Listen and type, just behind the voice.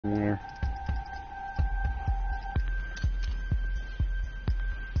Where?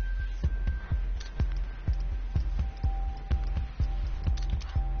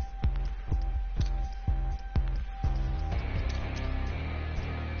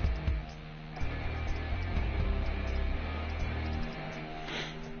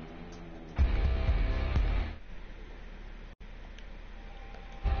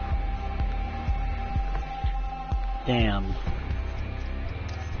 Damn.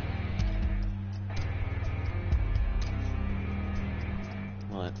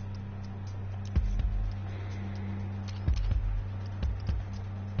 What?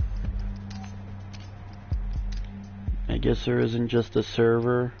 I guess there isn't just a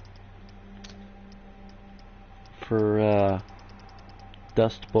server for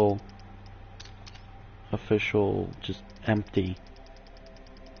Dust Bowl official, just empty.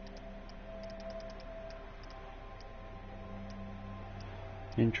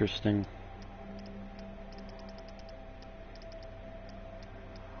 Interesting.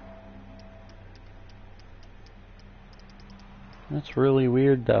 That's really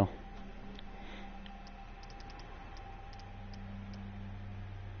weird though.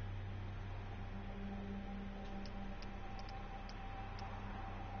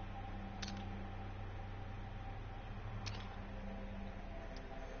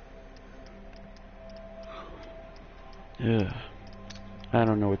 Ugh. I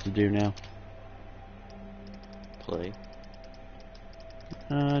don't know what to do now. Play.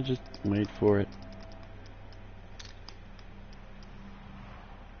 Just wait for it.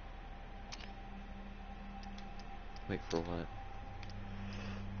 Wait for what?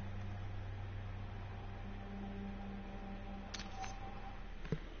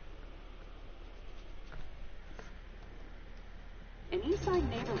 An Eastside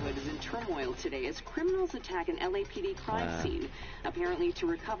neighborhood is in turmoil today as criminals attack an LAPD crime scene, apparently to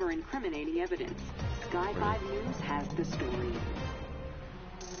recover incriminating evidence. Sky 5 News has the story.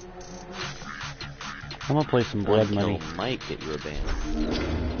 I'm gonna play some Blood Money. Might get you a ban.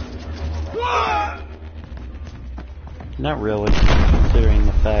 Not really, considering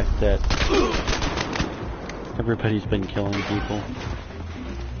the fact that everybody's been killing people.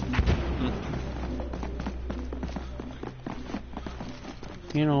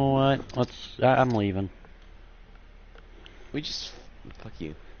 You know what? I'm leaving. We just... Fuck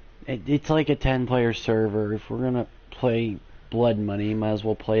you. It's like a 10-player server. If we're gonna play Blood Money, might as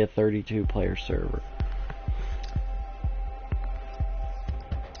well play a 32-player server.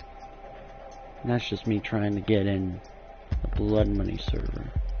 And that's just me trying to get in a Blood Money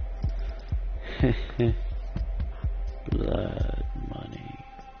server. Blood Money.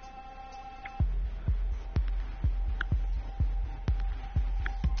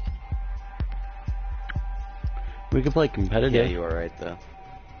 We could play competitive. Yeah, you are right though.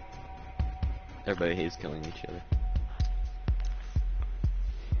 Everybody hates killing each other.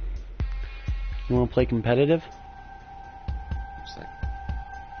 You wanna play competitive? Just like,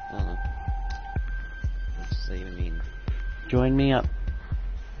 I don't know. What does that even mean? Join me up.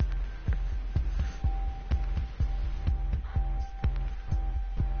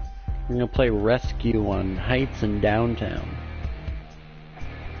 We're gonna play Rescue on Heights and Downtown.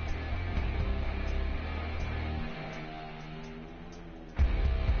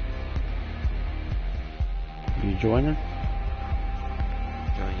 You joining?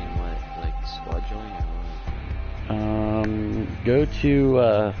 Joining what? Like squad join or what? Go to,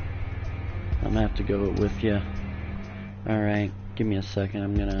 I'm gonna have to go with you. Alright, give me a second,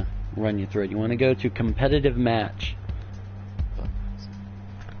 I'm gonna run you through it. You wanna go to competitive match.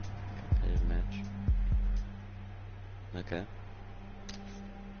 Competitive match. Okay.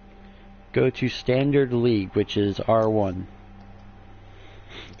 Go to standard league, which is R1.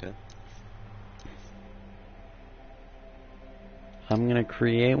 Okay. I'm gonna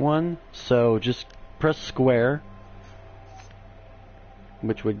create one, so just press square,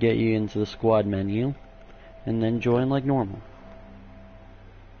 which would get you into the squad menu, and then join like normal.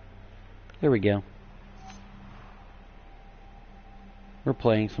 There we go. We're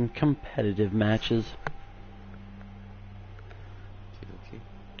playing some competitive matches. Okay.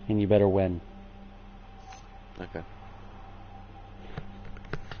 And you better win. Okay.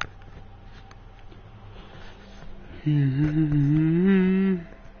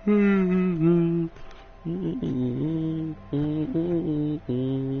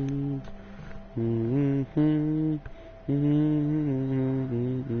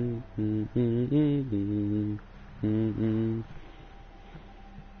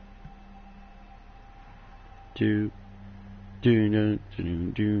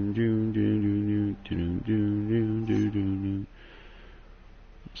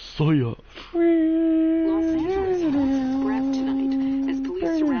 saw ya. Los Angeles holds breath tonight as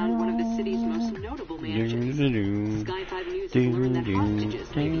police surround one of the city's most notable mansions. Sky 5 News has learned that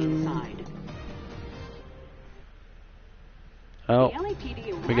hostages may be inside. Oh,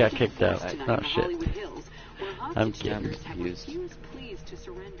 we got kicked out. Oh shit. I'm getting confused.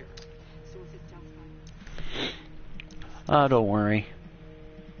 Oh, don't worry.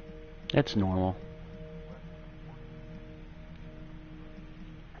 It's normal.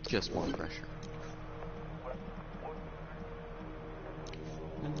 Just more pressure.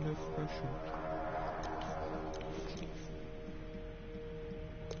 Enough pressure.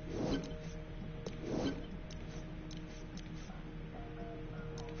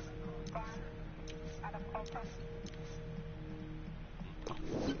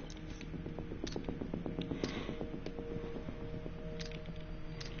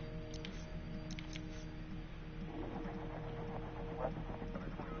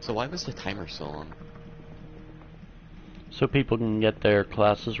 So why was the timer so long? So people can get their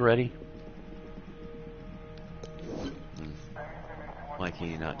classes ready. Why can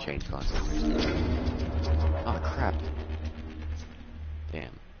you not change classes? Oh crap.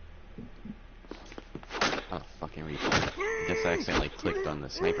 Damn. Oh, fucking retard. I guess I accidentally clicked on the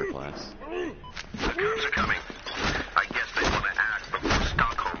sniper class. The cops are coming. I guess they want to act before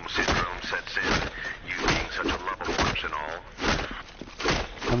Stockholm Syndrome sets in. You being such a lovable horse and all.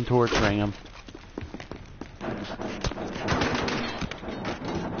 I'm torturing him.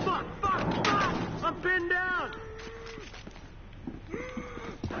 Fuck! I'm pinned down!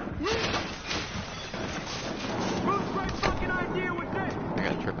 Whose great fucking idea was this? I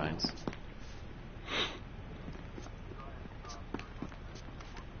got turbines.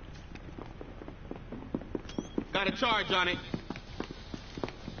 Got a charge on it.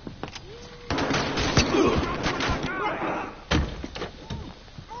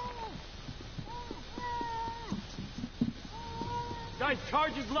 Guys,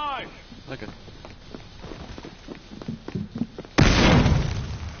 charge is live. Okay.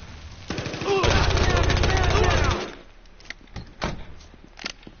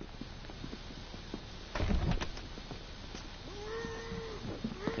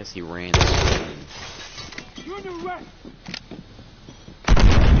 Guess he ran. You're under arrest.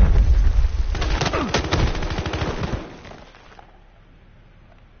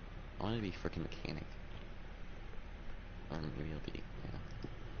 I want to be freaking mechanic. Or maybe he'll be, yeah.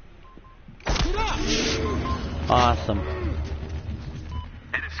 Awesome.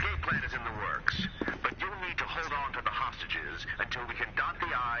 An escape plan is in the works, but you'll need to hold on to the hostages until we can dot the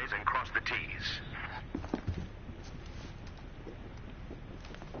I's and cross the T's.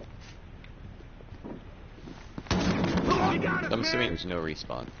 I'm assuming there's no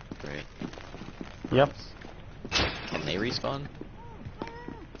respawn, right? Yep. Can they respawn?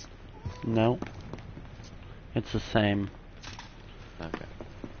 No. It's the same. Okay.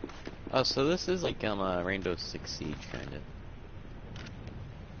 Oh, so this is like Rainbow Six Siege kind of.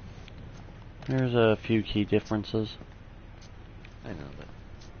 There's a few key differences. I know, but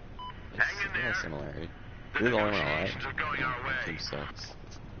it's a similarity. You're the only one I like. Team sucks.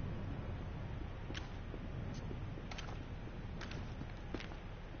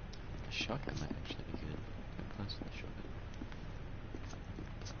 The shotgun might actually be good. I'm close to the shotgun.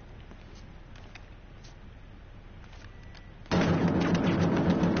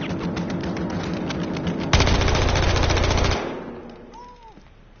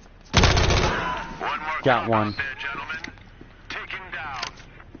 Got one. There, gentlemen. Take him down.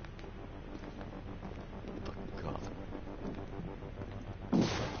 God.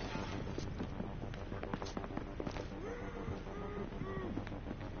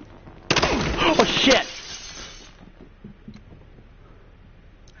 Oh shit!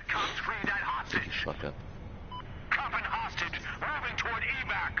 Cops free that hostage. Fuck up. Cop and hostage moving toward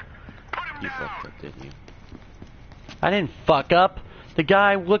evac. Put him You down. fucked up, didn't you? I didn't fuck up. The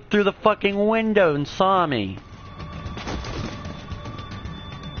guy looked through the fucking window and saw me.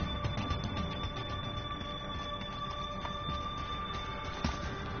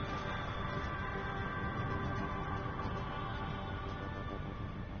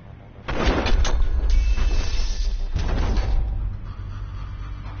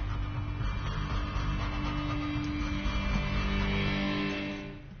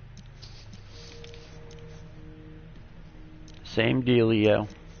 Same dealio.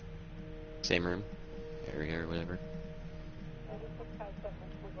 Same room, area, or whatever.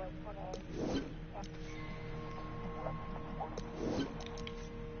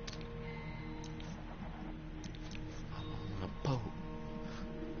 I'm on a boat.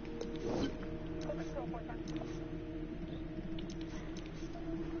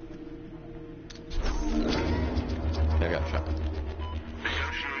 got shot.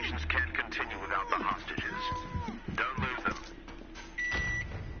 Negotiations can't continue without the hostages. Don't lose them.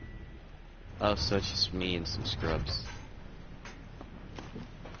 Oh, so it's just me and some scrubs.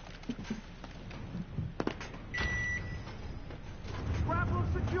 Grapple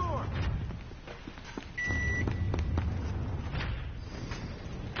secure.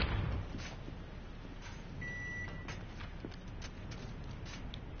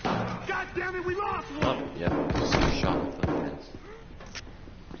 God damn it, we lost one! Oh, yeah, just got shot with the hands.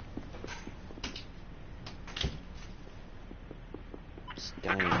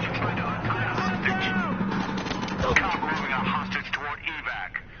 Stop moving a hostage toward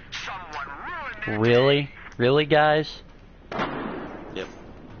evac. Someone ruined it. Really? Really, guys? Yep.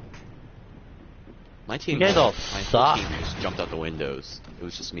 My team. You guys all my suck. whole team just jumped out the windows. It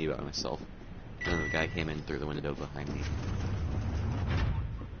was just me by myself. And then the guy came in through the window behind me.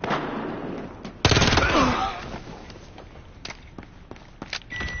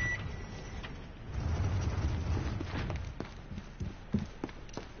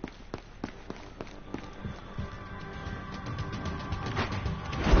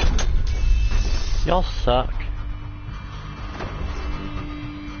 Y'all suck.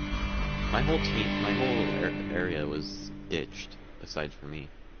 My whole team, my whole area was ditched, aside from me.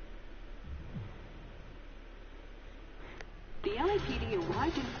 The LAPD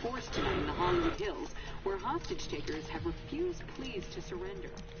arrived in force tonight in the Hollywood Hills, where hostage takers have refused pleas to surrender.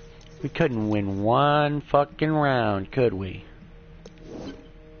 We couldn't win one fucking round, could we?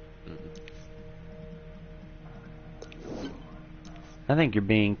 I think you're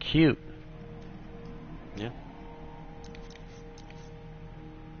being cute. Yeah.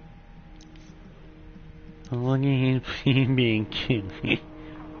 Look at him being cute.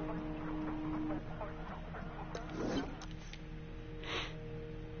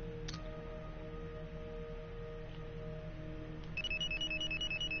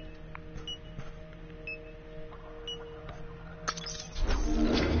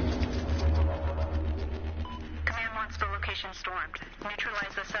 Command wants the location stormed.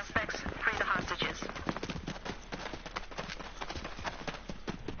 Neutralize the suspects, free the hostages.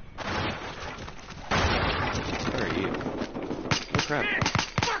 Where are you? Oh crap.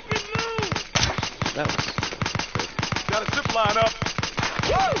 Fucking move! That was... Got a zip line up.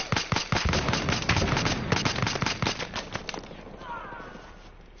 Woo!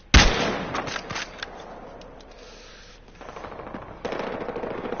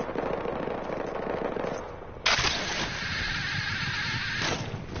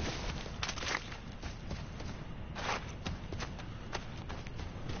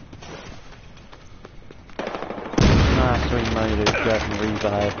 So he might have gotten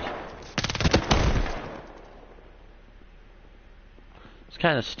revived. It's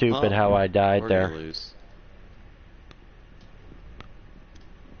kind of stupid how I died we're there. gonna lose.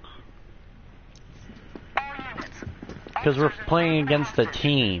 Because we're playing against a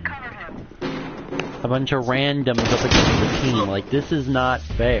team. A bunch of randoms up against the team. Like, this is not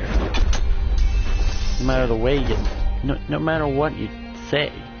fair. No matter the way you... No matter what you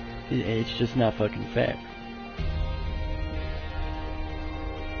say. It's just not fucking fair.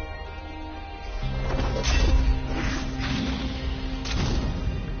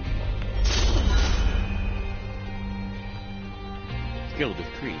 Skill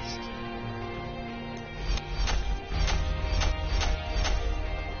decreased.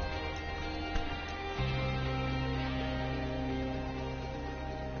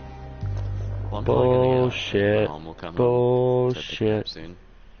 Well, I'm probably gonna Bullshit. get home. We'll come Bullshit. soon.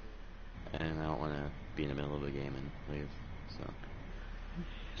 And I don't want to be in the middle of a game and leave. So.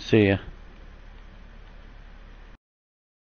 See ya.